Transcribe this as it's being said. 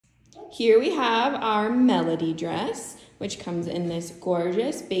Here we have our Melody dress, which comes in this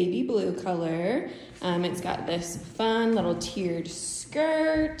gorgeous baby blue color. It's got this fun little tiered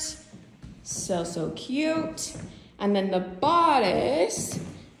skirt. So cute. And then the bodice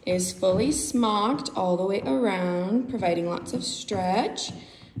is fully smocked all the way around, providing lots of stretch.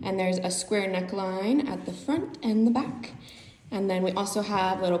 And there's a square neckline at the front and the back. And then we also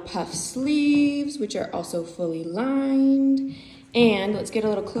have little puff sleeves, which are also fully lined. And let's get a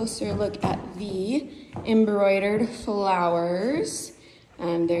little closer look at the embroidered flowers.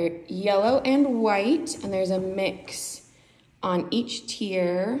 They're yellow and white, and there's a mix on each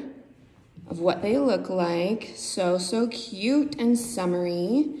tier of what they look like. So cute and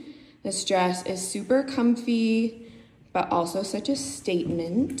summery. This dress is super comfy, but also such a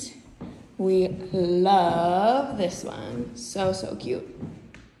statement. We love this one. So cute.